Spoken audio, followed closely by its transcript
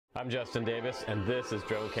I'm Justin Davis, and this is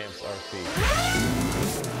Drone Camps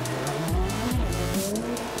RC.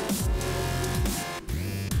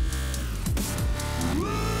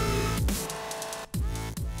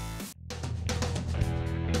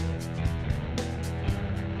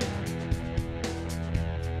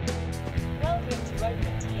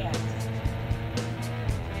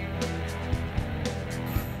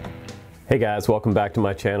 Hey guys, welcome back to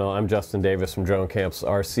my channel. I'm Justin Davis from Drone Camps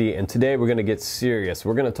RC, and today we're going to get serious.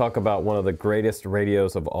 We're going to talk about one of the greatest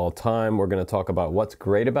radios of all time. We're going to talk about what's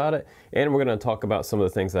great about it, and we're going to talk about some of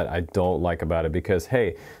the things that I don't like about it, because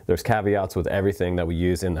hey, there's caveats with everything that we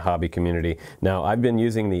use in the hobby community. Now, I've been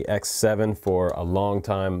using the X7 for a long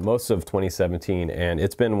time, most of 2017, and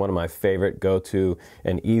it's been one of my favorite go-to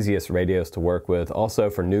and easiest radios to work with. Also,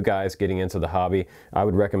 for new guys getting into the hobby, I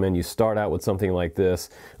would recommend you start out with something like this,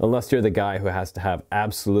 unless you're the guy who has to have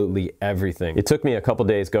absolutely everything. It took me a couple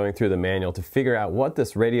days going through the manual to figure out what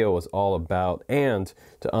this radio was all about and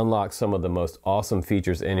to unlock some of the most awesome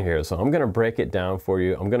features in here. So I'm going to break it down for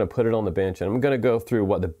you. I'm going to put it on the bench, and I'm going to go through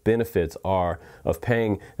what the benefits are of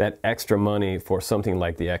paying that extra money for something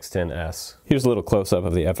like the X10S. Here's a little close-up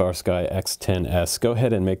of the Frsky X10S. Go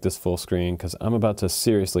ahead and make this full screen, because I'm about to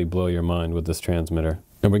seriously blow your mind with this transmitter.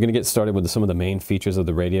 And we're going to get started with some of the main features of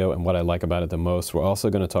the radio and what I like about it the most. We're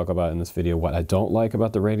also going to talk about in this video what I don't like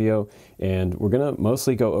about the radio, and we're going to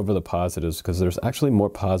mostly go over the positives, because there's actually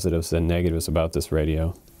more positives than negatives about this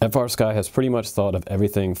radio. FrSky has pretty much thought of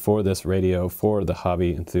everything for this radio for the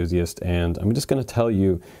hobby enthusiast, and I'm just going to tell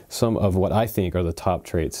you some of what I think are the top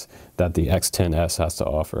traits that the X10S has to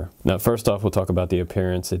offer. Now, first off, we'll talk about the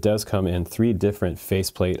appearance. It does come in 3 different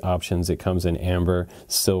faceplate options. It comes in amber,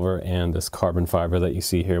 silver, and this carbon fiber that you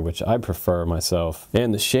see here, which I prefer myself.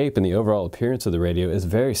 And the shape and the overall appearance of the radio is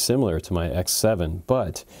very similar to my X7,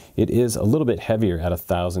 but it is a little bit heavier at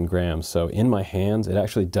 1,000 grams. So in my hands, it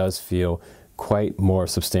actually does feel quite more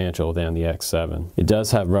substantial than the X7. It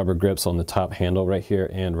does have rubber grips on the top handle right here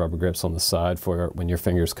and rubber grips on the side for when your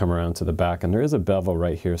fingers come around to the back, and there is a bevel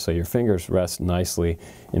right here so your fingers rest nicely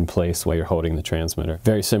in place while you're holding the transmitter.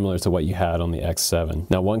 Very similar to what you had on the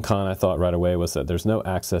X7. Now, one con I thought right away was that there's no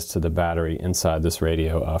access to the battery inside this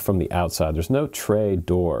radio from the outside. There's no tray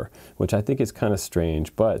door, which I think is kind of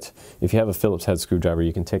strange, but if you have a Phillips head screwdriver,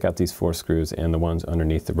 you can take out these 4 screws and the ones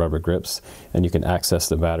underneath the rubber grips, and you can access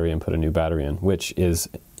the battery and put a new battery in, which is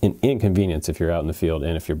an inconvenience if you're out in the field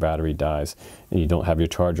and if your battery dies and you don't have your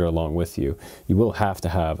charger along with you. You will have to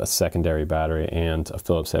have a secondary battery and a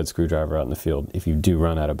Phillips head screwdriver out in the field if you do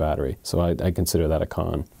run out of battery. So I consider that a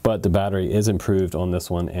con. But the battery is improved on this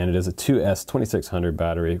one, and it is a 2S2600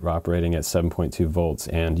 battery operating at 7.2 volts,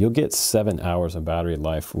 and you'll get 7 hours of battery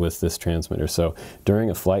life with this transmitter. So during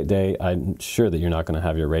a flight day, I'm sure that you're not going to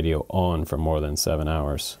have your radio on for more than 7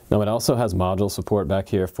 hours. Now, it also has module support back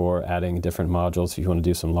here for adding different modules. If you want to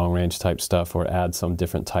do some long-range type stuff or add some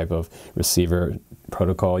different type of receiver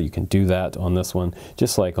protocol, you can do that on this one,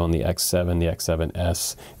 just like on the X7, the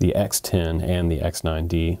X7S, the X10, and the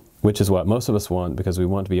X9D, which is what most of us want, because we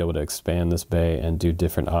want to be able to expand this bay and do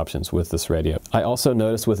different options with this radio. I also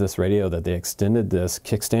noticed with this radio that they extended this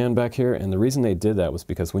kickstand back here, and the reason they did that was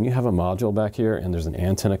because when you have a module back here and there's an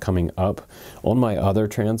antenna coming up, on my other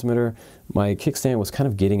transmitter, my kickstand was kind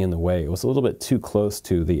of getting in the way. It was a little bit too close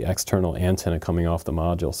to the external antenna coming off the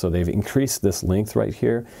module. So they've increased this length right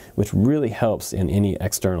here, which really helps in any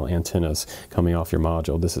external antennas coming off your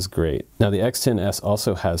module. This is great. Now, the X10S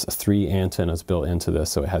also has 3 antennas built into this.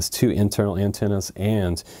 So it has 2 internal antennas,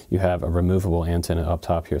 and you have a removable antenna up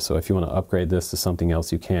top here. So if you want to upgrade this to something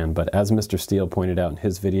else, you can. But as Mr. Steele pointed out in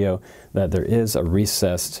his video, that there is a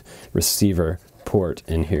recessed receiver port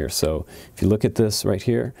in here. So if you look at this right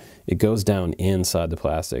here, it goes down inside the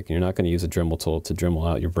plastic. You're not going to use a Dremel tool to Dremel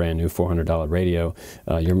out your brand new $400 radio.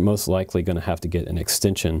 You're most likely going to have to get an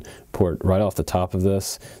extension port right off the top of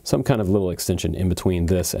this, some kind of little extension in between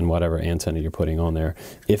this and whatever antenna you're putting on there,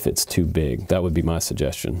 if it's too big. That would be my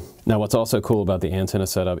suggestion. Now, what's also cool about the antenna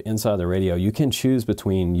setup inside the radio, you can choose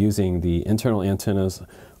between using the internal antennas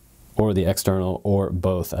or the external, or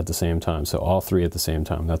both at the same time. So all 3 at the same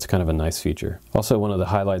time. That's kind of a nice feature. Also, one of the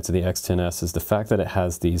highlights of the X10S is the fact that it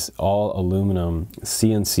has these all aluminum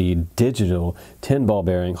CNC digital 10 ball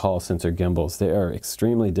bearing Hall sensor gimbals. They are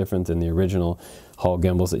extremely different than the original Hall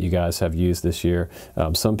gimbals that you guys have used this year.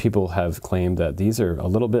 Some people have claimed that these are a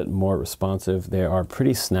little bit more responsive. They are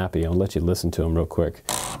pretty snappy. I'll let you listen to them real quick.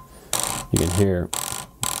 You can hear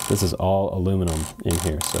this is all aluminum in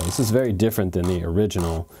here. So this is very different than the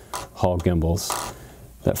original Hall gimbals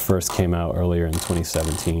that first came out earlier in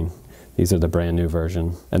 2017. These are the brand new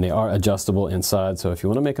version, and they are adjustable inside, so if you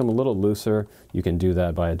want to make them a little looser, you can do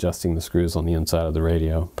that by adjusting the screws on the inside of the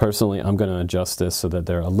radio. Personally, I'm going to adjust this so that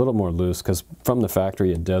they're a little more loose, because from the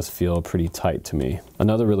factory it does feel pretty tight to me.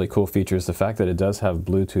 Another really cool feature is the fact that it does have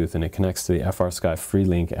Bluetooth and it connects to the FrSky Free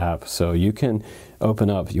Link app, so you can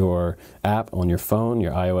open up your app on your phone,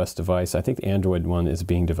 your iOS device. I think the Android one is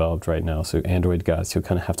being developed right now, so Android guys, you'll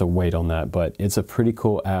kind of have to wait on that, but it's a pretty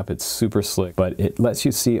cool app. It's super slick, but it lets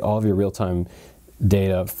you see all of your real-time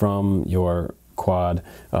data from your quad,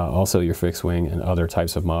 also your fixed wing and other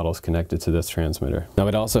types of models connected to this transmitter. Now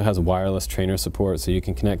it also has wireless trainer support, so you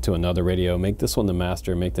can connect to another radio, make this one the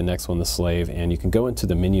master, make the next one the slave, and you can go into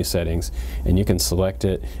the menu settings and you can select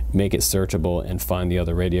it, make it searchable, and find the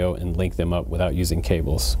other radio and link them up without using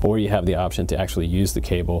cables. Or you have the option to actually use the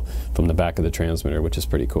cable from the back of the transmitter, which is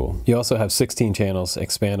pretty cool. You also have 16 channels,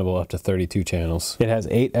 expandable up to 32 channels. It has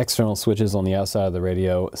 8 external switches on the outside of the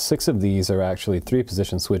radio. 6 of these are actually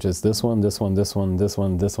 3-position switches. This one, this one, this one, this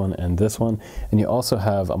one, this one, and this one. And you also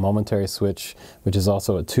have a momentary switch, which is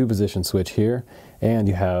also a 2-position switch here, and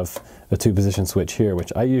you have a 2-position switch here,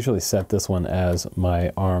 which I usually set this one as my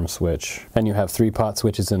arm switch. And you have 3 pot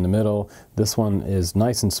switches in the middle. This one is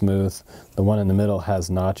nice and smooth. The one in the middle has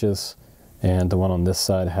notches, and the one on this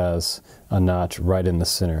side has a notch right in the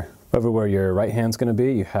center. Over where your right hand's going to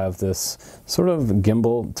be, you have this sort of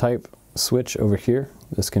gimbal type switch over here.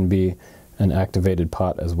 This can be an activated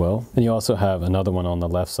pot as well. And you also have another one on the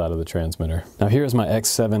left side of the transmitter. Now here's my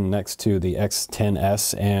X7 next to the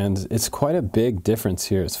X10S, and it's quite a big difference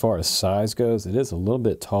here as far as size goes. It is a little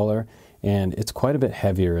bit taller, and it's quite a bit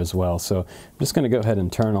heavier as well. So I'm just going to go ahead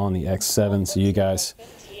and turn on the X7 so you guys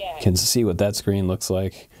can see what that screen looks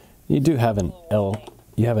like. You do have an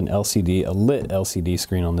LCD, a lit LCD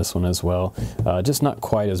screen on this one as well, just not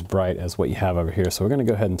quite as bright as what you have over here. So we're going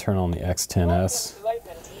to go ahead and turn on the X10S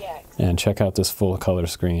and check out this full color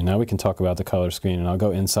screen. Now we can talk about the color screen, and I'll go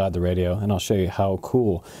inside the radio and I'll show you how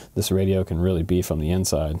cool this radio can really be from the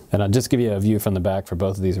inside. And I'll just give you a view from the back for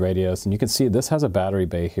both of these radios, and you can see this has a battery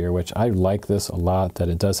bay here, which I like this a lot, that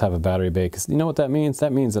it does have a battery bay, because you know what that means?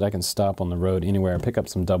 That means that I can stop on the road anywhere, pick up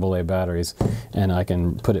some AA batteries, and I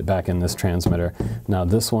can put it back in this transmitter. Now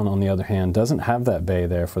this one, on the other hand, doesn't have that bay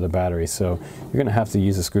there for the battery, so you're going to have to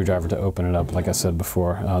use a screwdriver to open it up, like I said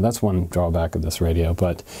before. That's one drawback of this radio,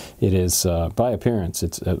 but it is, by appearance,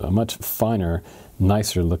 it's a much finer,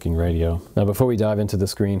 nicer looking radio. Now before we dive into the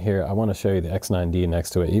screen here, I want to show you the X9D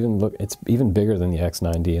next to it. It's even bigger than the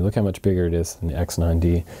X9D. Look how much bigger it is than the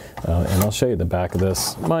X9D. And I'll show you the back of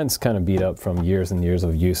this. Mine's kind of beat up from years and years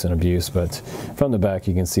of use and abuse, but from the back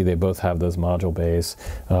you can see they both have those module bays.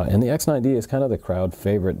 And the X9D is kind of the crowd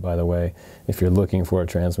favorite, by the way. If you're looking for a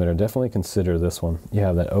transmitter, definitely consider this one. You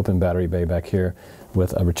have that open battery bay back here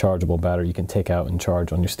with a rechargeable battery you can take out and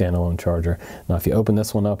charge on your standalone charger. Now if you open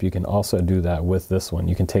this one up, you can also do that with this one.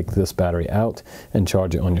 You can take this battery out and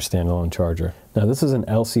charge it on your standalone charger. Now this is an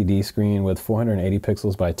LCD screen with 480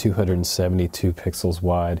 pixels by 272 pixels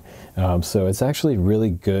wide, so it's actually really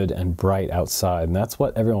good and bright outside, and that's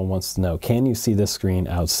what everyone wants to know. Can you see this screen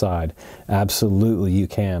outside? Absolutely you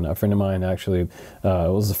can. A friend of mine actually, it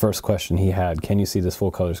was the first question he had, can you see this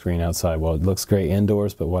full color screen outside? Well, it looks great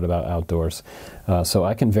indoors, but what about outdoors? So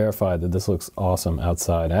I can verify that this looks awesome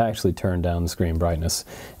outside. I actually turned down the screen brightness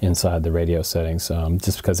inside the radio settings,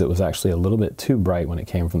 just because it was actually a little bit too bright when it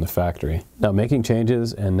came from the factory. Now making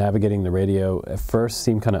changes and navigating the radio at first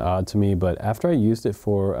seemed kind of odd to me, but after I used it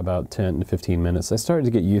for about 10 to 15 minutes, I started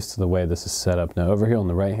to get used to the way this is set up. Now over here on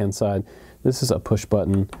the right hand side, this is a push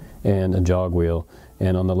button and a jog wheel,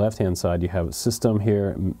 and on the left hand side you have a system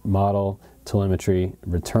here, model, telemetry,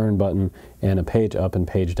 return button, and a page up and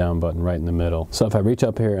page down button right in the middle. So if I reach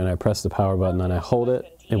up here and I press the power button and I hold it,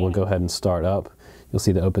 it will go ahead and start up. You'll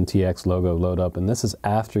see the OpenTX logo load up, and this is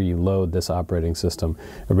after you load this operating system.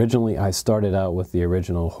 Originally, I started out with the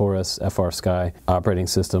original Horus FrSky operating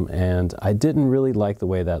system, and I didn't really like the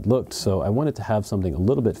way that looked, so I wanted to have something a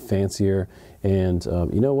little bit fancier. And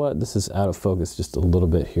you know what? This is out of focus just a little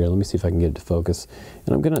bit here. Let me see if I can get it to focus.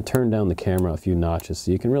 And I'm going to turn down the camera a few notches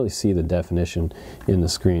so you can really see the definition in the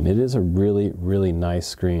screen. It is a really, really nice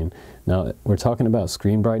screen. Now, we're talking about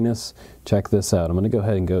screen brightness. Check this out. I'm going to go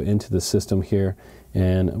ahead and go into the system here,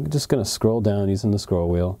 and I'm just going to scroll down using the scroll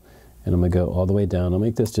wheel, and I'm going to go all the way down. I'll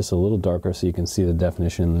make this just a little darker so you can see the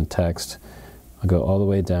definition in the text. I'll go all the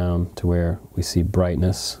way down to where we see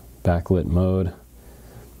brightness, backlit mode.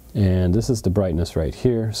 And this is the brightness right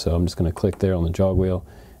here, so I'm just going to click there on the jog wheel,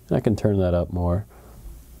 and I can turn that up more.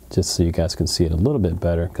 just so you guys can see it a little bit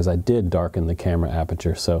better, because I did darken the camera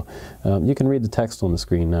aperture, so you can read the text on the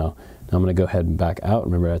screen now. Now I'm going to go ahead and back out.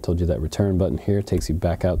 Remember I told you that return button here takes you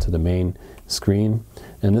back out to the main screen.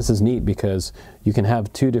 And this is neat because you can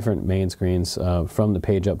have two different main screens from the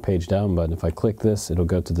page up, page down button. If I click this, it'll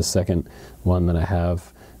go to the second one that I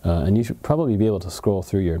have. And you should probably be able to scroll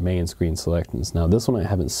through your main screen selections. Now this one I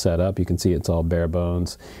haven't set up. You can see it's all bare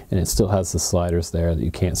bones, and it still has the sliders there that you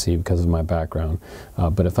can't see because of my background.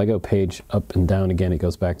 But if I go page up and down again, it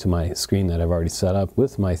goes back to my screen that I've already set up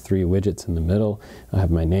with my 3 widgets in the middle. I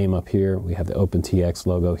have my name up here. We have the OpenTX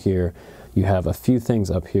logo here. You have a few things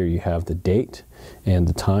up here. You have the date and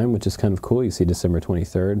the time, which is kind of cool. You see December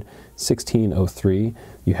 23rd, 1603.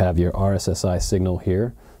 You have your RSSI signal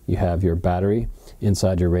here. You have your battery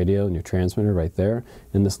inside your radio and your transmitter right there.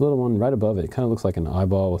 And this little one right above it kind of looks like an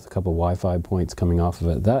eyeball with a couple Wi-Fi points coming off of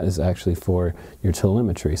it. That is actually for your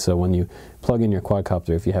telemetry. So when you plug in your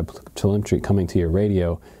quadcopter, if you have telemetry coming to your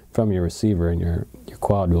radio from your receiver, and your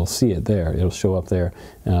quad will see it there. It'll show up there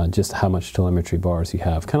just how much telemetry bars you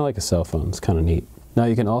have. Kind of like a cell phone. It's kind of neat. Now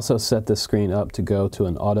you can also set this screen up to go to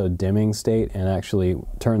an auto dimming state and actually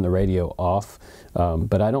turn the radio off,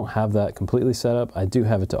 but I don't have that completely set up. I do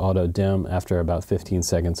have it to auto dim after about 15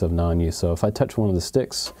 seconds of non-use. So if I touch one of the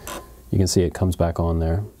sticks, you can see it comes back on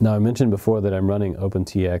there. Now I mentioned before that I'm running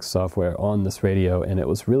OpenTX software on this radio, and it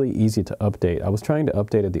was really easy to update. I was trying to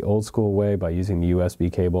update it the old school way by using the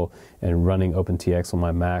USB cable and running OpenTX on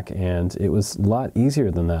my Mac, and it was a lot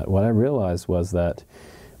easier than that. What I realized was that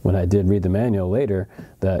when I did read the manual later,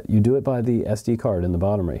 that you do it by the SD card in the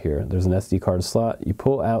bottom right here. There's an SD card slot. You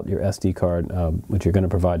pull out your SD card, which you're going to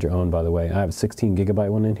provide your own, by the way. I have a 16 gigabyte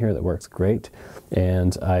one in here that works great,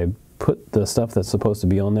 and I put the stuff that's supposed to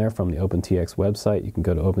be on there from the OpenTX website. You can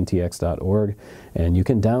go to opentx.org, and you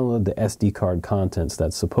can download the SD card contents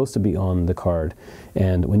that's supposed to be on the card.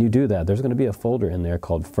 And when you do that, there's going to be a folder in there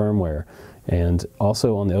called firmware. And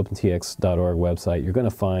also on the opentx.org website, you're going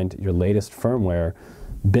to find your latest firmware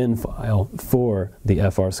bin file for the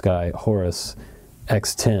Frsky Horus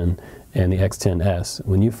X10 and the X10S.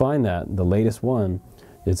 When you find that, the latest one,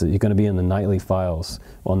 is you're going to be in the nightly files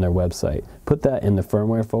on their website. Put that in the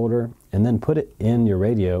firmware folder, and then put it in your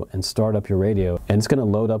radio and start up your radio, and it's going to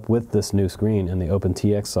load up with this new screen, and the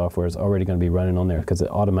OpenTX software is already going to be running on there because it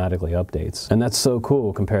automatically updates. And that's so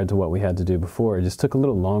cool compared to what we had to do before. It just took a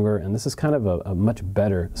little longer, and this is kind of a much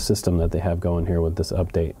better system that they have going here with this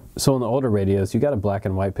update. So on the older radios, you got a black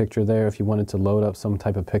and white picture there if you wanted to load up some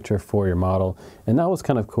type of picture for your model, and that was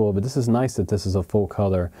kind of cool, but this is nice that this is a full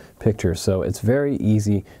color picture, so it's very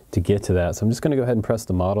easy to get to that. So I'm just going to go ahead and press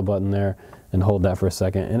the model button there and hold that for a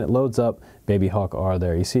second, and it loads up Baby Hawk R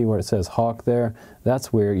there. You see where it says Hawk there?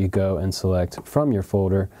 That's where you go and select from your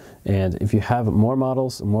folder. And if you have more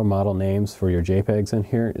models, more model names for your JPEGs in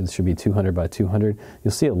here, it should be 200 by 200.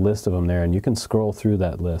 You'll see a list of them there, and you can scroll through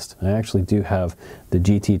that list. I actually do have the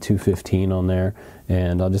GT215 on there,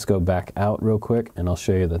 and I'll just go back out real quick, and I'll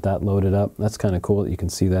show you that that loaded up. That's kind of cool that you can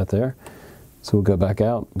see that there. So we'll go back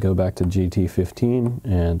out, go back to GT15,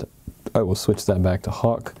 and I will switch that back to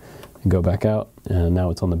Hawk, and go back out, and now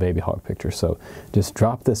it's on the Baby Hawk picture. So just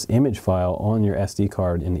drop this image file on your SD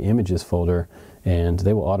card in the images folder, and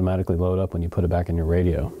they will automatically load up when you put it back in your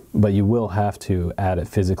radio. But you will have to add it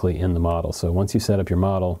physically in the model. So once you set up your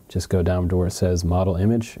model, just go down to where it says model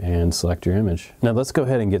image and select your image. Now let's go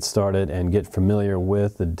ahead and get started and get familiar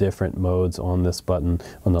with the different modes on this button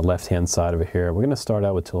on the left hand side over here. We're going to start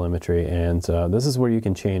out with telemetry, and this is where you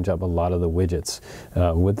can change up a lot of the widgets.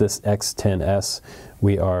 With this X10S,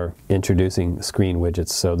 we are introducing screen widgets,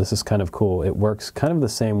 so this is kind of cool. It works kind of the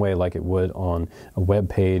same way like it would on a web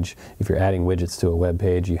page. If you're adding widgets to a web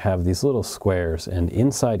page, you have these little squares, and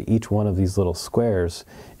inside each one of these little squares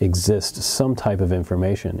exists some type of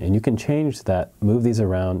information, and you can change that, move these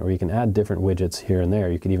around, or you can add different widgets here and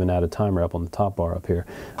there. You can even add a timer up on the top bar up here.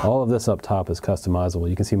 All of this up top is customizable.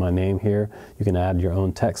 You can see my name here. You can add your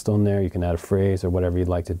own text on there. You can add a phrase or whatever you'd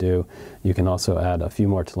like to do. You can also add a few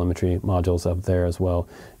more telemetry modules up there as well,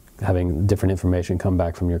 having different information come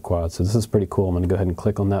back from your quad. So this is pretty cool. I'm going to go ahead and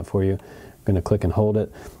click on that for you. I'm going to click and hold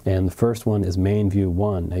it, and the first one is main view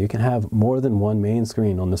 1. Now you can have more than one main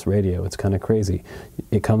screen on this radio. It's kind of crazy.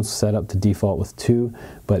 It comes set up to default with 2,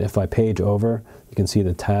 but if I page over, you can see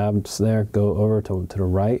the tabs there go over to the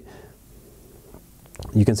right.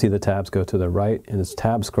 You can see the tabs go to the right, and it's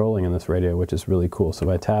tab scrolling in this radio, which is really cool. So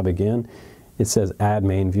if I tab again, it says add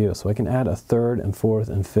main view. So I can add a third and fourth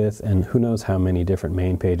and fifth and who knows how many different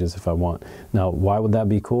main pages if I want. Now, why would that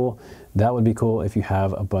be cool? That would be cool if you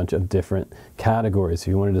have a bunch of different categories. If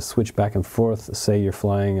you wanted to switch back and forth, say you're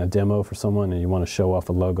flying a demo for someone and you want to show off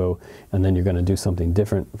a logo and then you're going to do something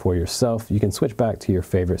different for yourself, you can switch back to your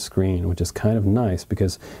favorite screen, which is kind of nice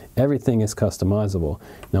because everything is customizable.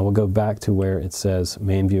 Now we'll go back to where it says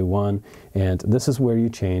main view 1, and this is where you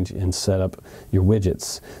change and set up your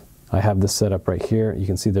widgets. I have this set up right here. You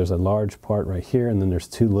can see there's a large part right here, and then there's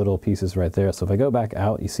two little pieces right there. So if I go back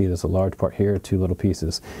out, you see there's a large part here, two little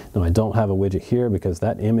pieces. Now I don't have a widget here because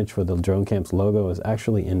that image for the Drone Camps logo is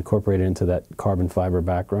actually incorporated into that carbon fiber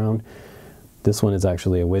background. This one is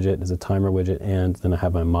actually a widget, it's a timer widget, and then I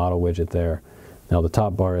have my model widget there. Now the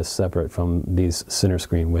top bar is separate from these center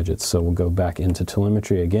screen widgets. So we'll go back into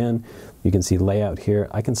telemetry again. You can see layout here.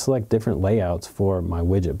 I can select different layouts for my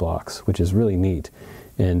widget blocks, which is really neat.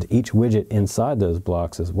 And each widget inside those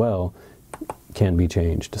blocks as well can be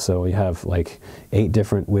changed. So we have like 8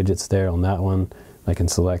 different widgets there on that one. I can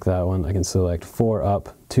select that one. I can select 4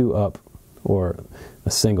 up, 2 up, or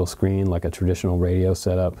a single screen like a traditional radio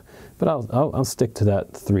setup. But I'll stick to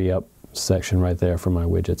that 3 up section right there for my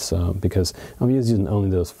widgets because I'm using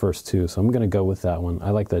only those first 2. So I'm going to go with that one.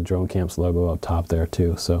 I like that Drone Camps logo up top there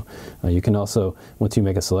too. So you can also, once you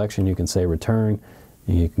make a selection, you can say return.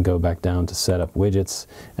 And you can go back down to set up widgets,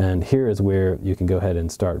 and here is where you can go ahead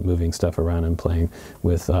and start moving stuff around and playing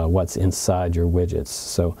with what's inside your widgets.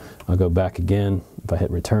 So I'll go back again. If I hit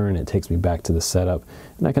return, it takes me back to the setup,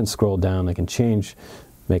 and I can scroll down. I can change,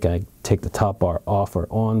 I take the top bar off or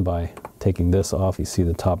on by taking this off. You see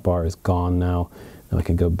the top bar is gone now. Now I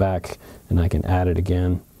can go back and I can add it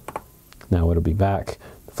again. Now it'll be back.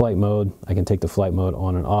 Flight mode, I can take the flight mode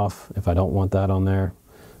on and off if I don't want that on there.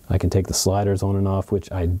 I can take the sliders on and off,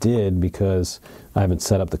 which I did because I haven't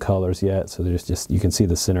set up the colors yet. So there's just, you can see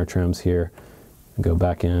the center trims here. Go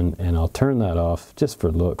back in and I'll turn that off just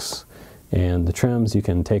for looks. And the trims you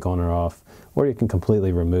can take on or off, or you can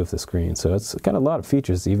completely remove the screen. So it's got a lot of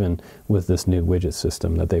features even with this new widget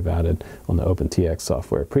system that they've added on the OpenTX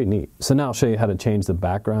software. Pretty neat. So now I'll show you how to change the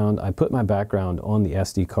background. I put my background on the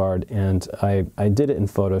SD card and I did it in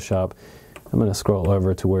Photoshop. I'm going to scroll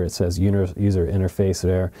over to where it says user interface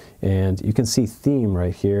there, and you can see theme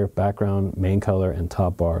right here, background, main color, and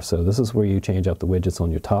top bar. So this is where you change up the widgets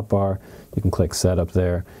on your top bar. You can click setup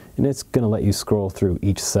there, and it's going to let you scroll through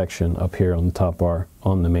each section up here on the top bar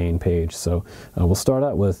on the main page. So we'll start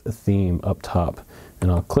out with a theme up top,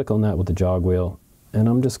 and I'll click on that with the jog wheel, and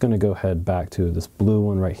I'm just going to go ahead back to this blue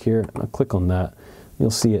one right here, and I'll click on that.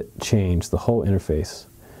 You'll see it change the whole interface.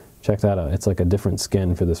 Check that out. It's like a different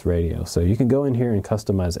skin for this radio. So you can go in here and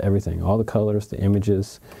customize everything, all the colors, the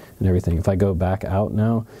images, and everything. If I go back out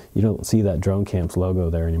now, you don't see that Drone Camps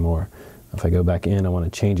logo there anymore. If I go back in, I want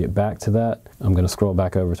to change it back to that. I'm going to scroll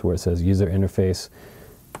back over to where it says user interface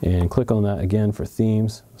and click on that again for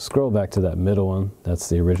themes. Scroll back to that middle one. That's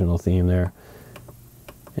the original theme there.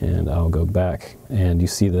 And I'll go back and you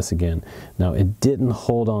see this again. Now it didn't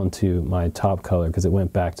hold on to my top color because it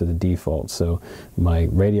went back to the default. So my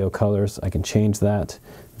radio colors, I can change that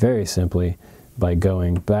very simply by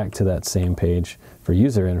going back to that same page for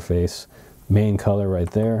user interface, main color right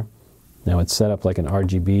there. Now it's set up like an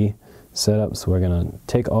RGB setup. So we're going to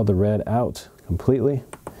take all the red out completely.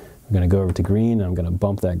 I'm going to go over to green. I'm going to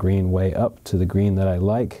bump that green way up to the green that I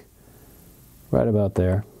like, right about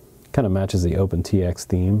there. Kind of matches the OpenTX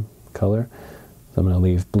theme color. So I'm going to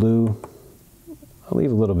leave blue. I'll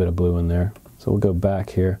leave a little bit of blue in there. So we'll go back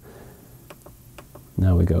here.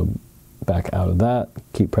 Now we go back out of that.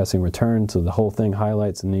 Keep pressing return so the whole thing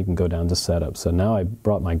highlights, and then you can go down to setup. So now I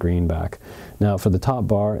brought my green back. Now for the top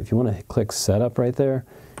bar, if you want to click setup right there,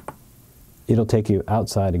 it'll take you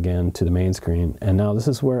outside again to the main screen. And now this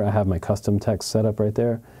is where I have my custom text set up right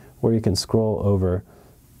there, where you can scroll over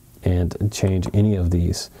and change any of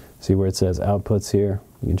these. See where it says outputs here?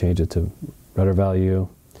 You can change it to rudder value,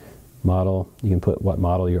 model. You can put what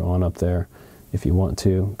model you're on up there if you want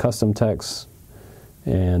to. Custom text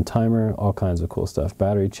and timer, all kinds of cool stuff.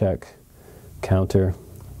 Battery check, counter,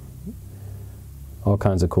 all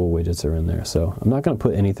kinds of cool widgets are in there. So I'm not going to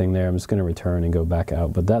put anything there. I'm just going to return and go back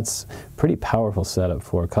out. But that's pretty powerful setup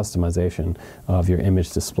for customization of your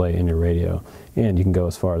image display in your radio. And you can go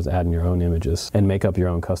as far as adding your own images and make up your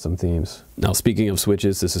own custom themes. Now, speaking of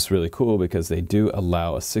switches, this is really cool because they do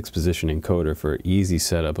allow a 6-position encoder for easy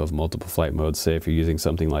setup of multiple flight modes. Say if you're using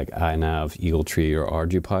something like iNav, Eagle Tree, or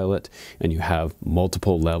ArduPilot, and you have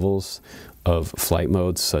multiple levels of flight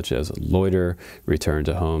modes such as loiter, return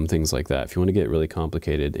to home, things like that. If you want to get really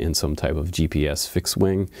complicated in some type of GPS fixed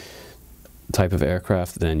wing, type of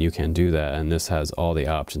aircraft, then you can do that, and this has all the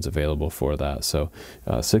options available for that. So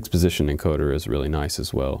 6-position encoder is really nice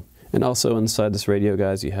as well. And also inside this radio,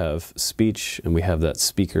 guys, you have speech, and we have that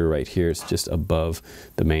speaker right here. It's just above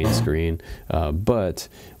the main screen. But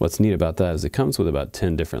what's neat about that is it comes with about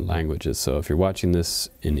 10 different languages. So if you're watching this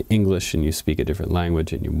in English and you speak a different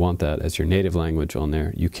language and you want that as your native language on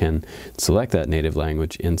there, you can select that native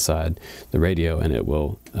language inside the radio, and it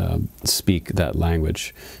will speak that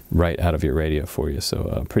language right out of your radio for you.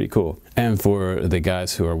 So pretty cool. And for the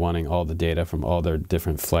guys who are wanting all the data from all their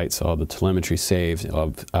different flights, all the telemetry saved,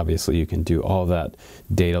 obviously you can do all that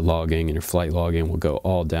data logging, and your flight logging will go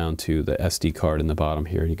all down to the SD card in the bottom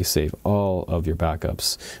here. You can save all of your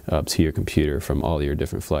backups to your computer from all your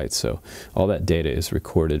different flights. So all that data is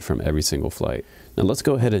recorded from every single flight. Now let's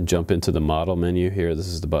go ahead and jump into the model menu here. This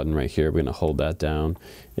is the button right here. We're going to hold that down,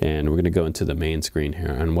 and we're going to go into the main screen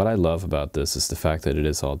here. And what I love about this is the fact that it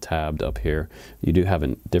is all tabbed up here. You do have a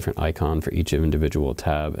different icon for each individual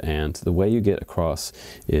tab, and the way you get across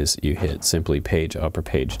is you hit simply page up or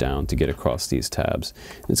page down to get across these tabs.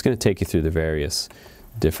 And it's going to take you through the various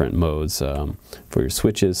different modes for your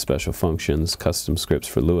switches, special functions, custom scripts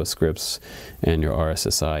for Lua scripts, and your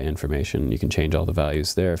RSSI information. You can change all the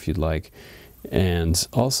values there if you'd like. And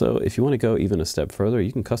also, if you want to go even a step further,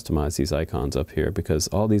 you can customize these icons up here, because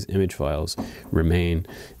all these image files remain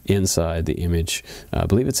inside the image. I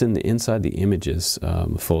believe it's inside the images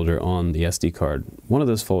folder on the SD card. One of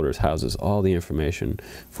those folders houses all the information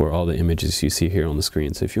for all the images you see here on the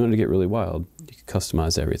screen. So if you want to get really wild, you can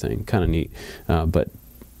customize everything. Kind of neat. But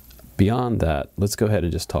beyond that, let's go ahead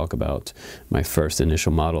and just talk about my first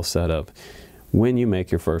initial model setup. When you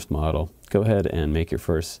make your first model, go ahead and make your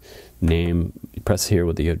first name. Press here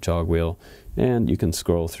with the jog wheel, and you can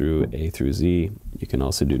scroll through A through Z. You can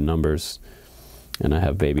also do numbers, and I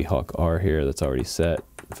have Baby Hawk R here that's already set.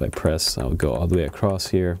 If I press, I'll go all the way across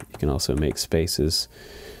here. You can also make spaces,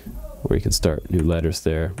 or you can start new letters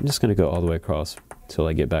there. I'm just going to go all the way across until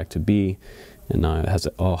I get back to B, and now it has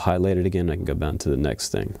it all highlighted again. I can go down to the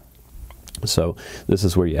next thing. So this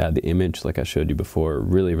is where you add the image, like I showed you before.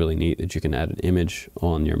 Really, really neat that you can add an image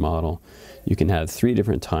on your model. You can have 3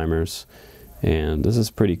 different timers, and this is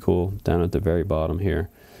pretty cool. Down at the very bottom here,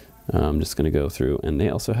 I'm just going to go through, and they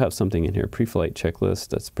also have something in here, pre-flight checklist.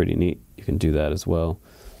 That's pretty neat. You can do that as well.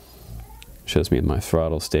 Shows me my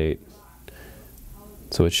throttle state.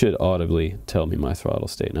 So it should audibly tell me my throttle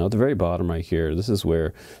state. Now at the very bottom right here, this is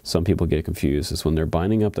where some people get confused, is when they're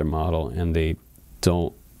binding up their model and they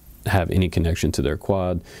don't have any connection to their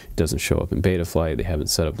quad. It doesn't show up in Betaflight. They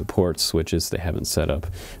haven't set up the ports, switches. They haven't set up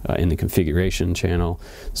in the configuration channel.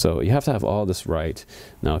 So you have to have all this right.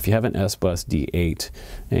 Now if you have an S-Bus D8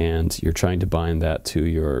 and you're trying to bind that to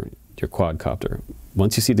your quadcopter,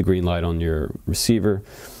 once you see the green light on your receiver,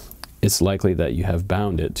 it's likely that you have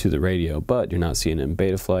bound it to the radio, but you're not seeing it in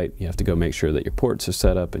Betaflight. You have to go make sure that your ports are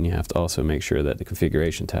set up, and you have to also make sure that the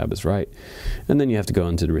configuration tab is right. And then you have to go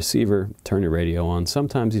into the receiver, turn your radio on,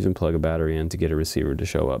 sometimes even plug a battery in to get a receiver to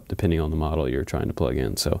show up, depending on the model you're trying to plug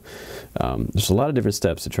in. So there's a lot of different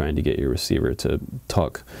steps to trying to get your receiver to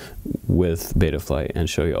talk with Betaflight and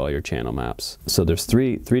show you all your channel maps. So there's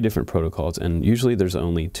three different protocols, and usually there's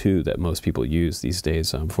only 2 that most people use these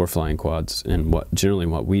days for flying quads. And generally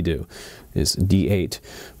what we do is D8,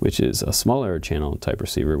 which is a smaller channel type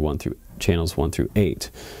receiver, channels 1 through 8.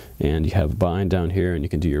 And you have bind down here, and you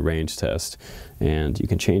can do your range test, and you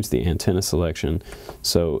can change the antenna selection.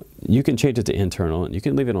 So you can change it to internal, and you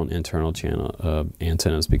can leave it on internal channel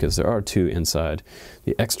antennas, because there are 2 inside.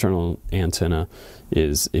 The external antenna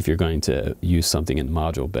is if you're going to use something in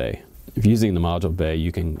module bay. If you're using the module bay,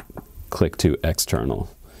 you can click to external.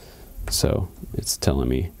 So it's telling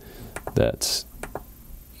me that,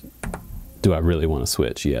 do I really want to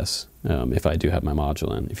switch? Yes, if I do have my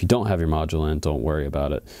module in. If you don't have your module in, don't worry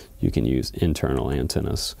about it. You can use internal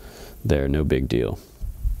antennas there, no big deal.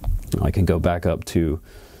 I can go back up to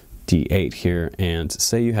D8 here, and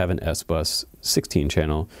say you have an S-Bus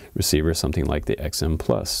 16-channel receiver, something like the XM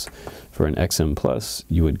Plus. For an XM Plus,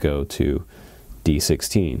 you would go to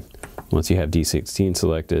D16. Once you have D16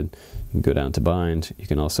 selected, you can go down to bind. You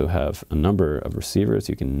can also have a number of receivers.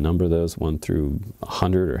 You can number those 1 through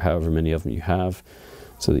 100, or however many of them you have,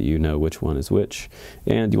 so that you know which one is which.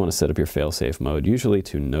 And you want to set up your fail-safe mode, usually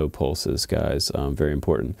to no pulses, guys. Very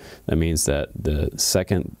important. That means that the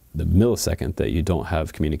millisecond that you don't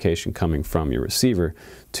have communication coming from your receiver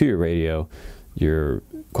to your radio, your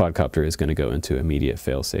quadcopter is going to go into immediate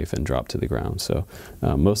fail-safe and drop to the ground. So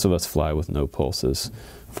most of us fly with no pulses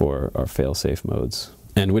for our fail-safe modes.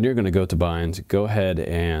 And when you're going to go to bind, go ahead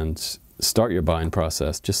and start your bind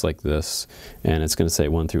process just like this, and it's going to say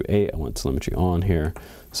 1 through 8. I want telemetry on here,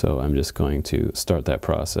 so I'm just going to start that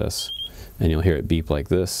process, and you'll hear it beep like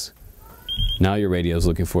this. Now your radio is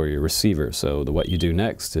looking for your receiver, so what you do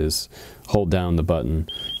next is hold down the button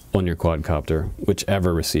on your quadcopter,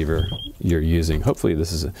 whichever receiver you're using. Hopefully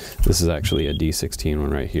this is actually a D16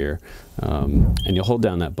 one right here, and you'll hold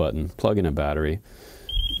down that button, plug in a battery,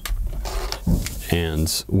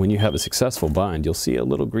 and when you have a successful bind, you'll see a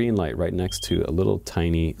little green light right next to a little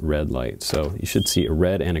tiny red light. So you should see a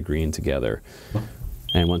red and a green together.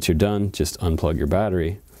 And once you're done, just unplug your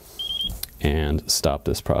battery and stop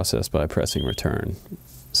this process by pressing return.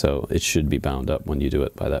 So it should be bound up when you do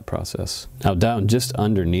it by that process. Now down just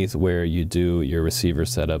underneath where you do your receiver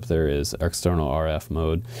setup, there is external RF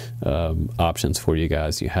mode options for you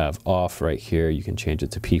guys. You have off right here. You can change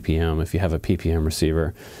it to PPM. If you have a PPM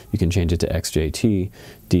receiver, you can change it to XJT,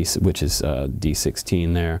 which is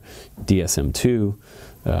D16 there, DSM2.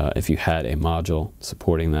 If you had a module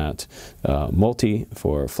supporting that, multi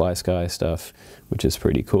for FlySky stuff, which is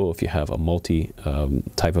pretty cool. If you have a multi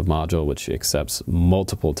type of module which accepts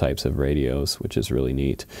multiple types of radios, which is really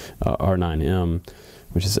neat. R9M,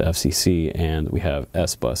 which is FCC, and we have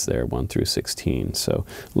S-Bus there, 1 through 16. So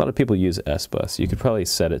a lot of people use S-Bus. You could probably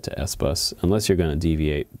set it to S-Bus unless you're going to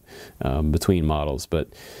deviate between models. But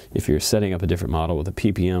if you're setting up a different model with a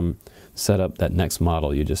PPM setup, that next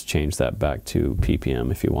model, you just change that back to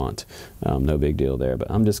PPM if you want. No big deal there,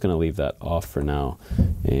 but I'm just going to leave that off for now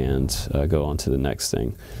and go on to the next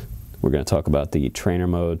thing. We're going to talk about the trainer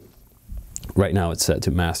mode. Right now it's set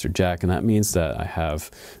to master jack, and that means that I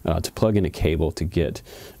have to plug in a cable to get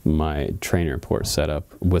my trainer port set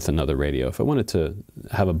up with another radio if I wanted to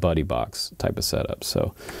have a buddy box type of setup.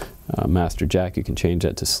 So master jack, you can change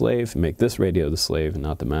that to slave, make this radio the slave and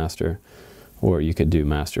not the master. Or you could do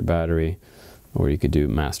master battery, or you could do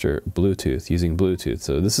master Bluetooth using Bluetooth.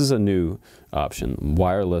 So this is a new option,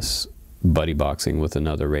 wireless buddy boxing with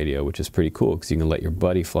another radio, which is pretty cool because you can let your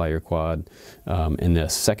buddy fly your quad. And the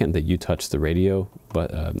second that you touch the radio,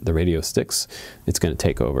 the radio sticks, it's going to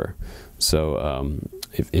take over. So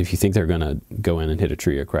if you think they're going to go in and hit a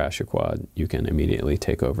tree or crash your quad, you can immediately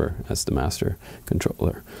take over as the master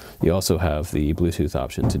controller. You also have the Bluetooth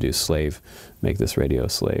option to do slave, make this radio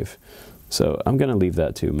slave. So I'm going to leave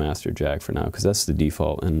that to master jack for now because that's the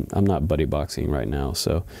default, and I'm not buddy boxing right now,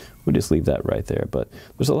 so we'll just leave that right there. But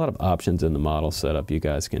there's a lot of options in the model setup you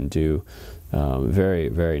guys can do. Very,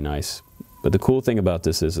 very nice. But the cool thing about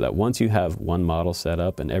this is that once you have one model set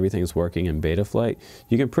up and everything's working in beta flight,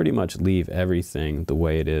 you can pretty much leave everything the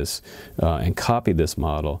way it is and copy this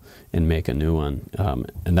model and make a new one.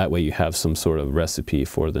 And that way you have some sort of recipe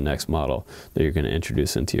for the next model that you're going to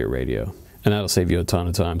introduce into your radio. And that'll save you a ton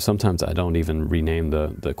of time. Sometimes I don't even rename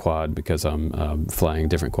the quad because I'm flying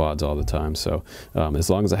different quads all the time. So as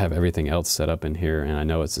long as I have everything else set up in here and I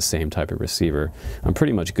know it's the same type of receiver, I'm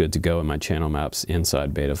pretty much good to go in my channel maps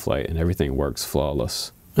inside Betaflight, and everything works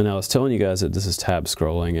flawless. And I was telling you guys that this is tab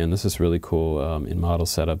scrolling, and this is really cool in model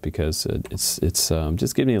setup because it's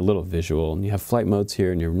just giving you a little visual. And you have flight modes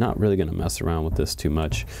here, and you're not really going to mess around with this too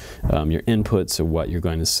much. Your inputs are what you're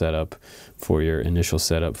going to set up for your initial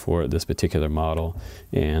setup for this particular model,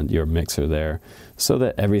 and your mixer there, so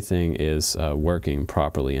that everything is working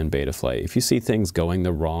properly in Betaflight. If you see things going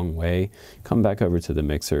the wrong way, come back over to the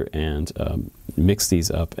mixer and mix these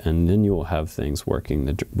up, and then you will have things working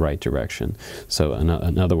the right direction. So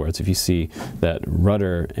in other words, if you see that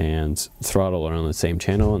rudder and throttle are on the same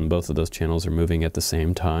channel and both of those channels are moving at the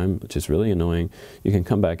same time, which is really annoying, you can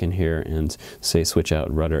come back in here and say switch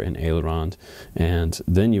out rudder and aileron, and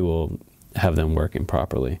then you will have them working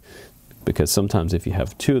properly. Because sometimes if you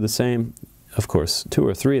have two of the same, of course, 2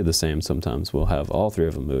 or 3 of the same, sometimes we'll have all 3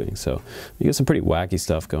 of them moving. So you get some pretty wacky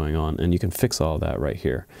stuff going on, and you can fix all that right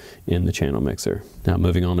here in the channel mixer. Now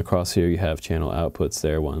moving on across here, you have channel outputs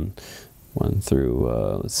there, one through,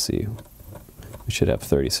 let's see, we should have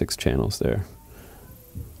 36 channels there.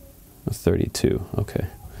 32, okay.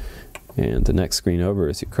 And the next screen over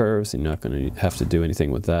is your curves. You're not going to have to do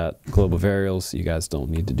anything with that. Global variables, you guys don't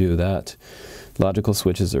need to do that. Logical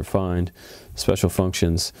switches are fine. Special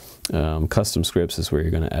functions, custom scripts is where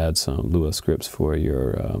you're going to add some Lua scripts for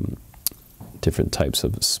your different types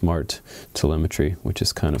of smart telemetry, which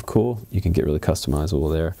is kind of cool. You can get really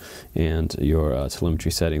customizable there. And your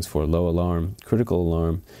telemetry settings for low alarm, critical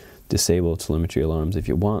alarm, disable telemetry alarms if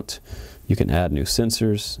you want. You can add new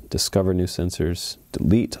sensors, discover new sensors,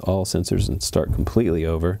 delete all sensors and start completely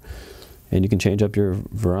over. And you can change up your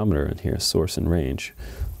barometer in here, source and range.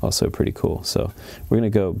 Also pretty cool. So we're going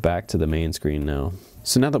to go back to the main screen now.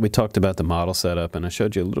 So now that we talked about the model setup and I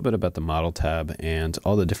showed you a little bit about the model tab and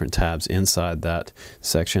all the different tabs inside that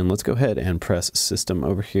section, let's go ahead and press System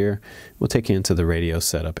over here. We'll take you into the radio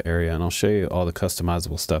setup area and I'll show you all the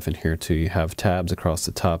customizable stuff in here too. You have tabs across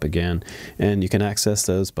the top again, and you can access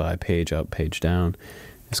those by page up, page down.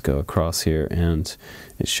 Just go across here and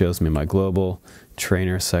it shows me my global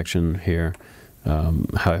trainer section here.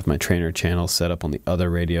 How I have my trainer channel set up on the other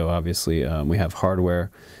radio. Obviously we have hardware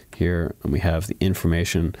here, and we have the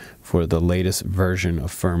information for the latest version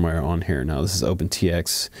of firmware on here. Now this is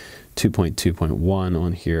OpenTX 2.2.1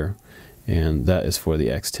 on here, and that is for the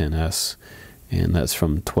X10S, and that's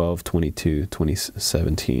from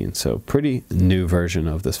 12/22/2017. So pretty new version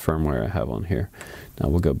of this firmware I have on here. Now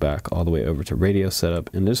we'll go back all the way over to radio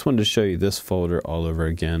setup, and I just wanted to show you this folder all over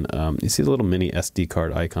again. You see the little mini SD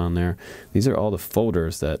card icon there? These are all the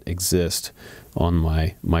folders that exist on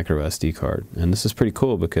my micro SD card, and this is pretty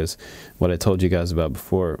cool because what I told you guys about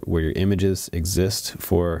before, where your images exist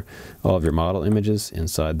for all of your model images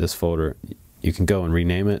inside this folder, you can go and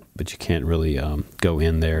rename it, but you can't really go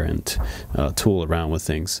in there and tool around with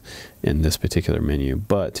things in this particular menu.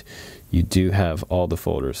 But you do have all the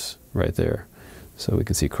folders right there. So we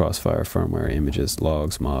can see Crossfire, firmware, images,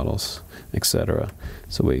 logs, models, etc.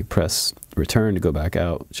 So we press return to go back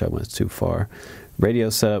out, which I went too far.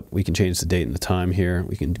 Radio setup, we can change the date and the time here.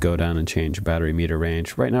 We can go down and change battery meter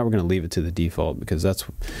range. Right now we're going to leave it to the default because that's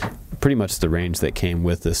pretty much the range that came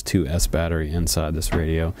with this 2S battery inside this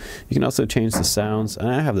radio. You can also change the sounds, and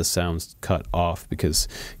I have the sounds cut off because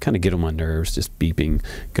kind of get on my nerves, just beeping,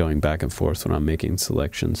 going back and forth when I'm making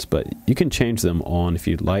selections. But you can change them on if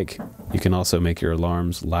you'd like. You can also make your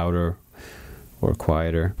alarms louder or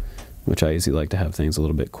quieter, which I usually like to have things a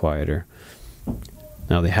little bit quieter.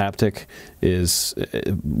 Now the haptic is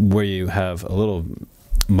where you have a little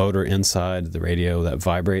motor inside the radio that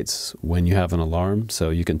vibrates when you have an alarm, so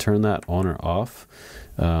you can turn that on or off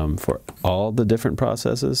for all the different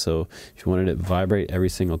processes. So if you wanted it to vibrate every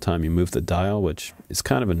single time you move the dial, which is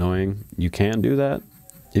kind of annoying, you can do that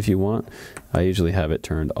if you want. I usually have it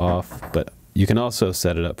turned off, but you can also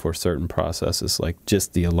set it up for certain processes, like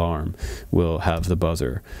just the alarm will have the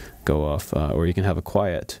buzzer go off, or you can have a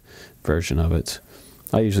quiet version of it.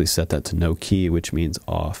 I usually set that to no key, which means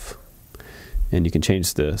off. And you can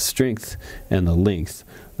change the strength and the length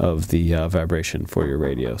of the vibration for your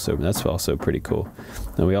radio. So that's also pretty cool.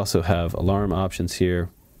 Now we also have alarm options here,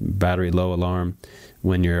 battery low alarm.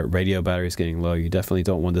 When your radio battery is getting low, you definitely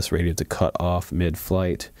don't want this radio to cut off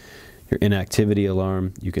mid-flight. Your inactivity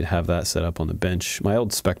alarm, you could have that set up on the bench. My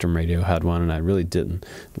old Spectrum radio had one and I really didn't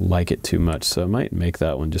like it too much, so I might make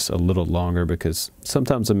that one just a little longer because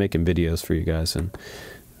sometimes I'm making videos for you guys and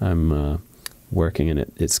I'm working and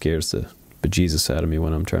it scares the bejesus out of me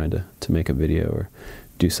when I'm trying to make a video or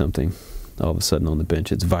do something. All of a sudden on the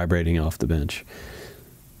bench, it's vibrating off the bench.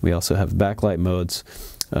 We also have backlight modes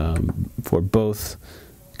for both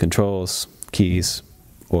controls, keys,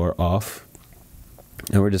 or off.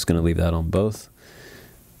 And we're just going to leave that on both.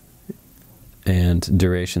 And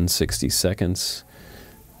duration 60 seconds.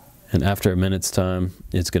 And after a minute's time,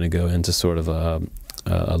 it's going to go into sort of a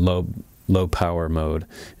low power mode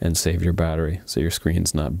and save your battery, so your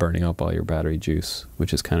screen's not burning up all your battery juice,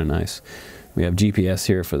 which is kind of nice. We have GPS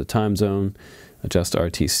here for the time zone, adjust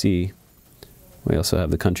RTC. We also have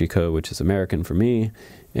the country code, which is American for me,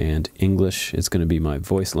 and English is going to be my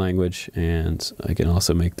voice language, and I can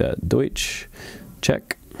also make that Deutsch,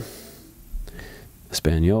 Czech,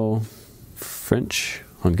 Espanol, French,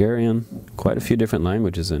 Hungarian, quite a few different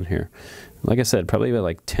languages in here. Like I said, probably about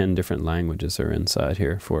like 10 different languages are inside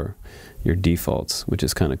here for your defaults, which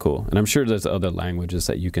is kind of cool. And I'm sure there's other languages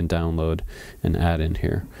that you can download and add in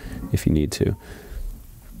here if you need to.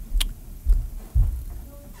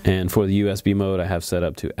 And for the USB mode, I have set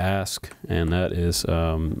up to ask, and that is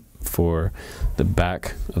for the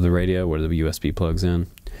back of the radio where the USB plugs in.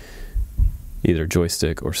 Either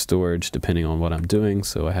joystick or storage, depending on what I'm doing.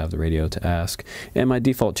 So I have the radio to ask. And my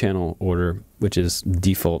default channel order, which is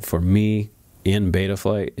default for me in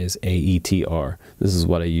Betaflight, is AETR. This is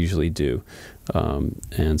what I usually do.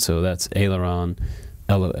 And so that's aileron,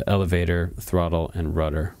 elevator, throttle, and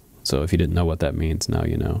rudder. So if you didn't know what that means, now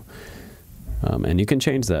you know. And you can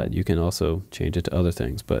change that. You can also change it to other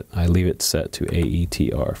things, but I leave it set to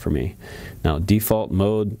AETR for me. Now, default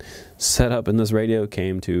mode setup in this radio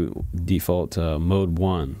came to default mode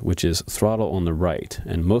 1, which is throttle on the right.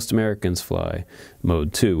 And most Americans fly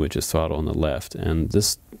mode 2, which is throttle on the left. And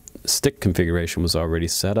this stick configuration was already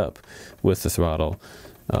set up with the throttle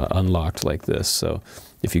unlocked like this. So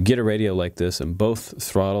if you get a radio like this and both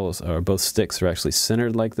throttles or both sticks are actually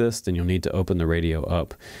centered like this, then you'll need to open the radio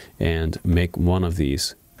up and make one of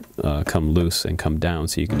these come loose and come down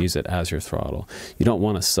so you can use it as your throttle. You don't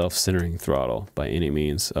want a self-centering throttle by any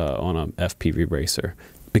means on a FPV racer,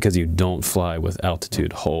 because you don't fly with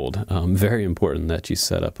altitude hold. Very important that you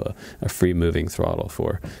set up a free moving throttle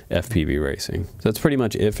for FPV racing. So that's pretty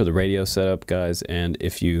much it for the radio setup, guys. And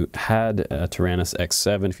if you had a Taranis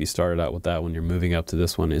X7, if you started out with that one, you're moving up to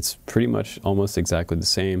this one, it's pretty much almost exactly the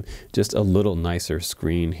same, just a little nicer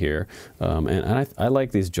screen here. And I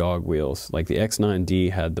like these jog wheels. Like the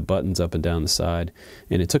X9D had the buttons up and down the side,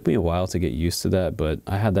 and it took me a while to get used to that, but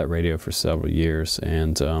I had that radio for several years,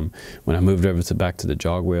 and when I moved over to back to the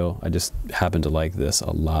jog wheel, I just happen to like this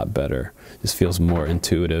a lot better. Just feels more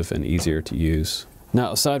intuitive and easier to use.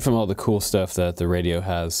 Now, aside from all the cool stuff that the radio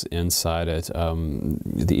has inside it, the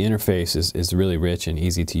interface is really rich and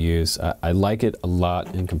easy to use. I like it a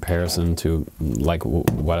lot in comparison to like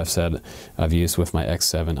what I've said I've used with my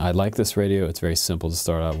X7. I like this radio. It's very simple to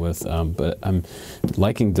start out with, but I'm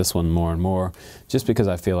liking this one more and more just because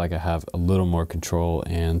I feel like I have a little more control.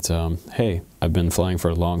 And hey, I've been flying for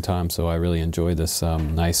a long time, so I really enjoy this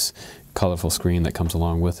nice colorful screen that comes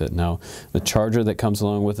along with it. Now, the charger that comes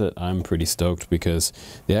along with it, I'm pretty stoked because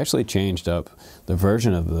they actually changed up the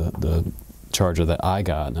version of the charger that I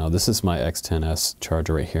got. Now, this is my X10S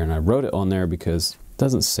charger right here, and I wrote it on there because it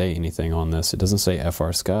doesn't say anything on this. It doesn't say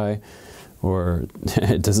FrSky, or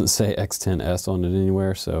it doesn't say X10S on it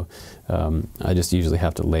anywhere, so I just usually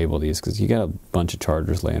have to label these because you got a bunch of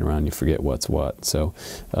chargers laying around, you forget what's what. So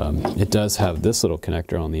it does have this little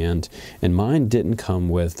connector on the end, and mine didn't come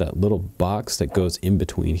with that little box that goes in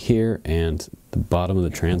between here and the bottom of the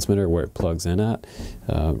transmitter where it plugs in at.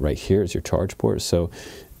 Right here is your charge port, so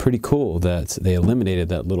pretty cool that they eliminated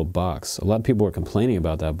that little box. A lot of people were complaining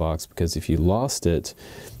about that box because if you lost it,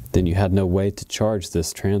 then you had no way to charge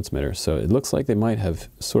this transmitter. So it looks like they might have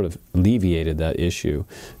sort of alleviated that issue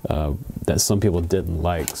that some people didn't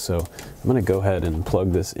like. So I'm gonna go ahead and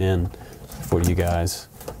plug this in for you guys.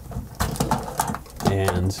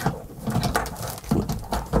 And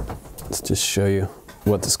let's just show you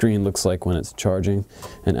what the screen looks like when it's charging.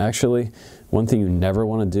 And actually, one thing you never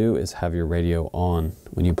want to do is have your radio on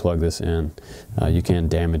when you plug this in. You can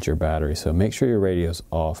damage your battery, so make sure your radio's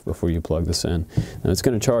off before you plug this in. Now it's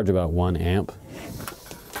going to charge about 1 amp,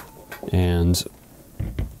 and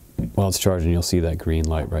while it's charging you'll see that green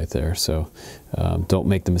light right there, so don't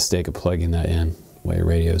make the mistake of plugging that in while your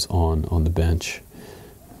radio's on the bench.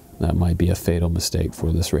 That might be a fatal mistake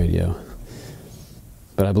for this radio.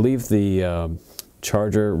 But I believe the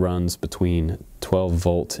charger runs between 12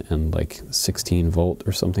 volt and like 16 volt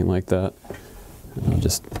or something like that. And I'll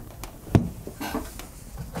just,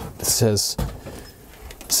 it says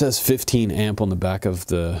 15 amp on the back of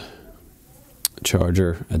the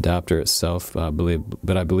charger adapter itself, but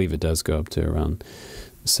I believe it does go up to around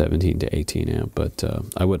 17 to 18 amp, but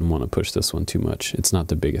I wouldn't want to push this one too much. It's not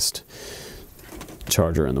the biggest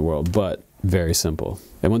charger in the world, but very simple.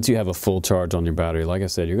 And once you have a full charge on your battery, like I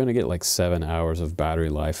said, you're going to get like 7 hours of battery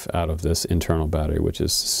life out of this internal battery, which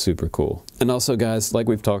is super cool. And also, guys, like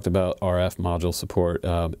we've talked about RF module support,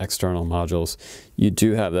 external modules, you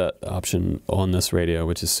do have that option on this radio,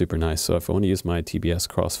 which is super nice. So if I want to use my TBS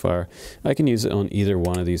Crossfire, I can use it on either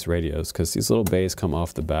one of these radios because these little bays come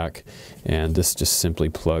off the back, and this just simply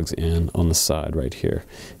plugs in on the side right here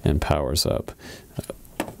and powers up.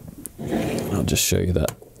 I'll just show you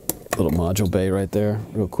that little module bay right there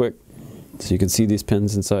real quick, so you can see these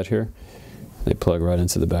pins inside here. They plug right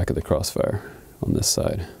into the back of the Crossfire on this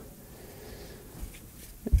side,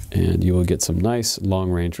 and you will get some nice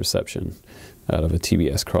long-range reception out of a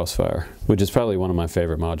TBS Crossfire, which is probably one of my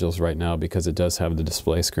favorite modules right now because it does have the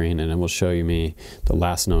display screen, and it will show you me the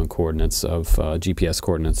last known coordinates of GPS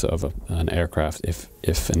coordinates of an aircraft.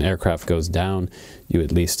 If an aircraft goes down, you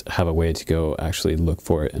at least have a way to go actually look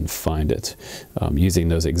for it and find it using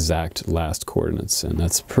those exact last coordinates, and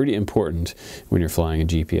that's pretty important when you're flying a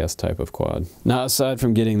GPS type of quad. Now, aside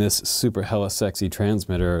from getting this super hella sexy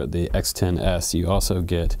transmitter, the X10S, you also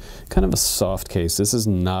get kind of a soft case. This is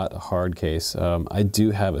not a hard case. I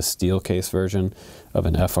do have a steel case version of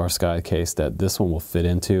an FrSky case that this one will fit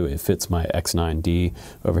into. It fits my X9D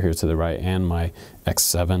over here to the right and my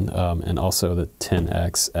X7 and also the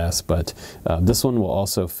 10XS, but this one will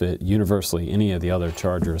also fit universally any of the other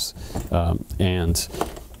chargers and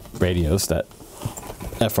radios that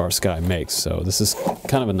FrSky makes. So this is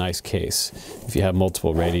kind of a nice case. If you have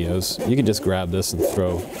multiple radios, you can just grab this and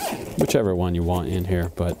throw whichever one you want in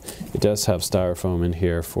here, but it does have styrofoam in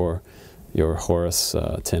here for your Horus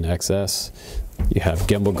X10S. You have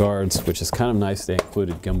gimbal guards, which is kind of nice. They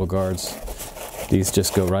included gimbal guards. These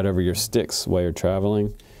just go right over your sticks while you're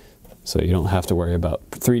traveling, so you don't have to worry about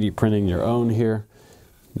 3D printing your own here.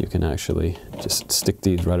 You can actually just stick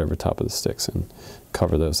these right over top of the sticks and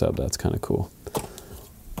cover those up. That's kind of cool.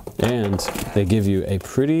 And they give you a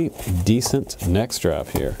pretty decent neck strap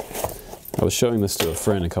here. I was showing this to a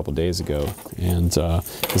friend a couple days ago, and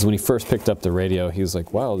because when he first picked up the radio, he was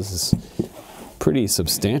like, wow, this is pretty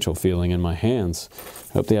substantial feeling in my hands.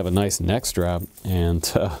 I hope they have a nice neck strap. And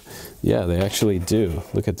yeah, they actually do.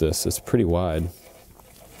 Look at this, it's pretty wide.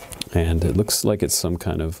 And it looks like it's some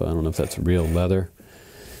kind of, I don't know if that's real leather,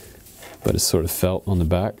 but it's sort of felt on the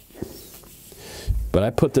back. But I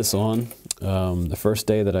put this on the first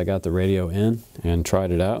day that I got the radio in and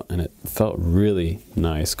tried it out, and it felt really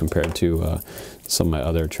nice compared to some of my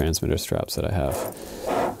other transmitter straps that I have.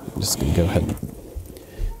 I'm just going to go ahead and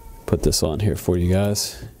put this on here for you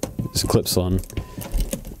guys. Just clips on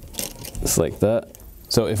just like that.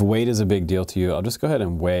 So if weight is a big deal to you, I'll just go ahead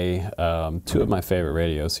and weigh two of my favorite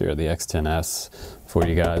radios here, the X10S for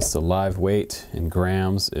you guys. The live weight in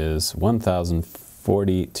grams is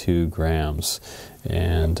 1,042 grams.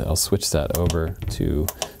 And I'll switch that over to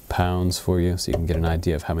pounds for you so you can get an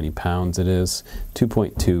idea of how many pounds it is.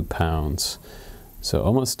 2.2 pounds. So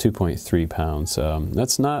almost 2.3 pounds.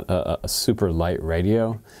 That's not a super light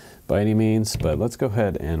radio by any means, but let's go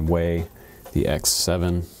ahead and weigh the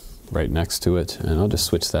X7 right next to it, and I'll just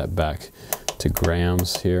switch that back to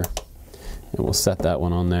grams here, and we'll set that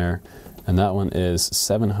one on there, and that one is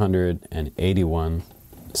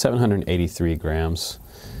 783 grams.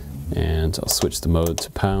 And I'll switch the mode to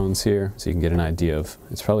pounds here so you can get an idea of,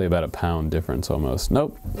 it's probably about a pound difference almost.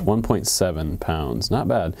 Nope, 1.7 pounds, not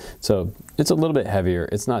bad. So it's a little bit heavier.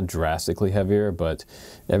 It's not drastically heavier, but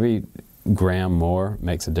every gram more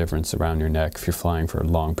makes a difference around your neck if you're flying for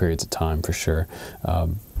long periods of time, for sure.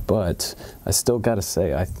 But I still gotta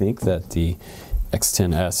say, I think that the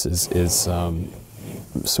X10S is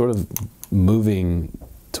sort of moving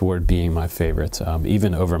toward being my favorite,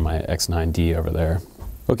 even over my X9D over there.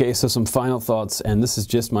 Okay, so some final thoughts, and this is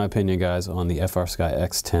just my opinion, guys, on the FrSky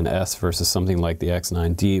X10S versus something like the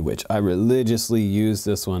X9D, which I religiously use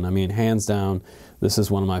this one. I mean, hands down, this is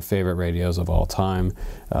one of my favorite radios of all time.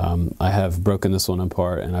 I have broken this one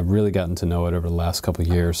apart, and I've really gotten to know it over the last couple of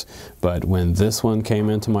years. But when this one came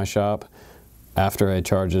into my shop, after I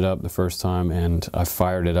charged it up the first time and I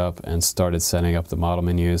fired it up and started setting up the model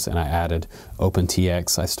menus, and I added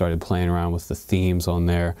OpenTX, I started playing around with the themes on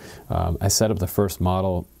there. I set up the first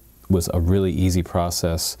model, was a really easy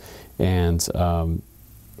process, and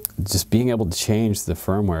just being able to change the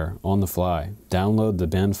firmware on the fly, download the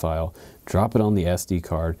bin file, drop it on the SD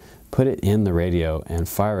card, put it in the radio and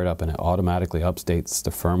fire it up, and it automatically updates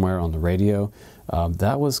the firmware on the radio.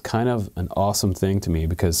 That was kind of an awesome thing to me,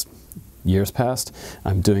 because years past,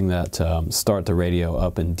 I'm doing that start the radio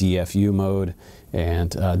up in DFU mode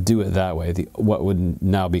and do it that way, what would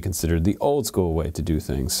now be considered the old school way to do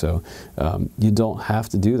things. So you don't have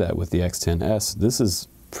to do that with the X10S. This is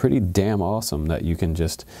pretty damn awesome that you can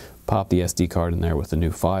just pop the SD card in there with a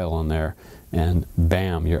new file on there, and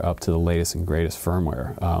bam, you're up to the latest and greatest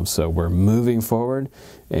firmware. So we're moving forward,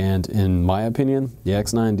 and in my opinion, the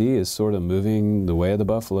X9D is sort of moving the way of the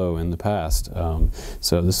buffalo in the past.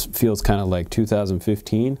 So this feels kind of like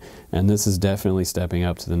 2015, and this is definitely stepping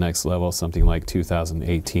up to the next level, something like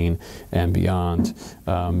 2018 and beyond,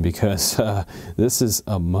 because this is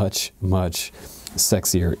a much, much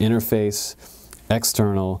sexier interface,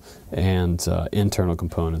 external and internal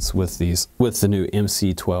components with the new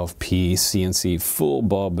MC12P CNC full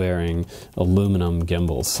ball bearing aluminum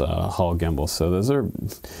gimbals, Hall gimbals. So those are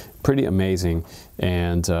pretty amazing,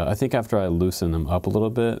 and I think after I loosen them up a little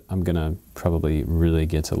bit, I'm gonna probably really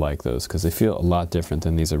get to like those, because they feel a lot different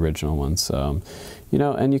than these original ones. You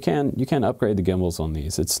know, and you can upgrade the gimbals on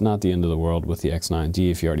these. It's not the end of the world with the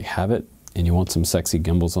X9D if you already have it and you want some sexy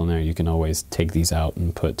gimbals on there. You can always take these out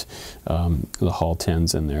and put the Hall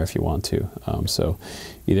 10s in there if you want to. So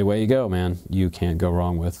either way you go, man, you can't go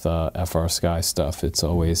wrong with FrSky stuff. It's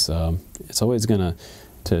always gonna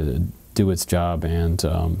to do its job, and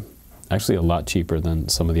actually a lot cheaper than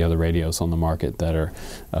some of the other radios on the market that are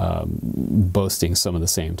boasting some of the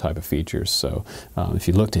same type of features. So if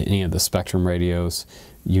you looked at any of the Spectrum radios,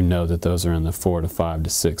 you know that those are in the $400 to $500 to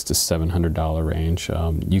 $600 to $700 range.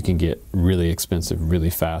 You can get really expensive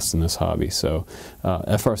really fast in this hobby. So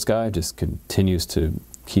FrSky just continues to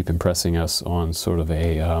keep impressing us on sort of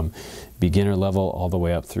a beginner level all the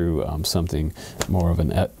way up through something more of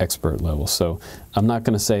an expert level. So I'm not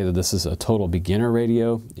going to say that this is a total beginner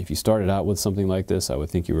radio. If you started out with something like this, I would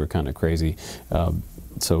think you were kind of crazy.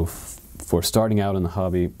 So for starting out in the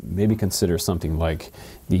hobby, maybe consider something like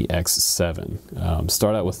the X7.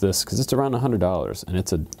 Start out with this because it's around $100 and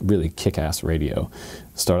it's a really kick-ass radio.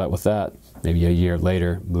 Start out with that. Maybe a year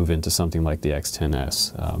later, move into something like the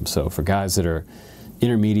X10S. So for guys that are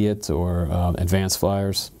intermediate or advanced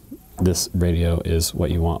flyers, this radio is what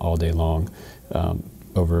you want all day long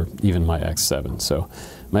over even my X7. So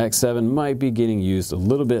my X7 might be getting used a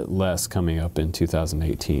little bit less coming up in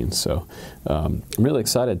 2018. So I'm really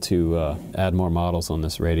excited to add more models on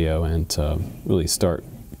this radio and really start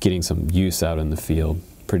getting some use out in the field.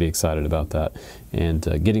 Pretty excited about that. And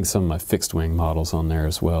getting some of my fixed wing models on there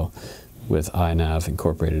as well with iNav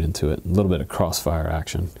incorporated into it. A little bit of crossfire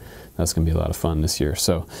action. That's going to be a lot of fun this year.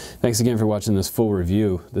 So thanks again for watching this full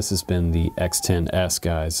review. This has been the X10S,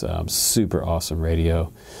 guys. Super awesome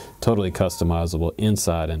radio. Totally customizable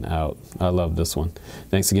inside and out. I love this one.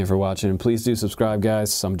 Thanks again for watching, and please do subscribe,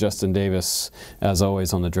 guys. I'm Justin Davis, as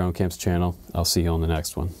always, on the Drone Camps channel. I'll see you on the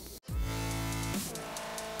next one.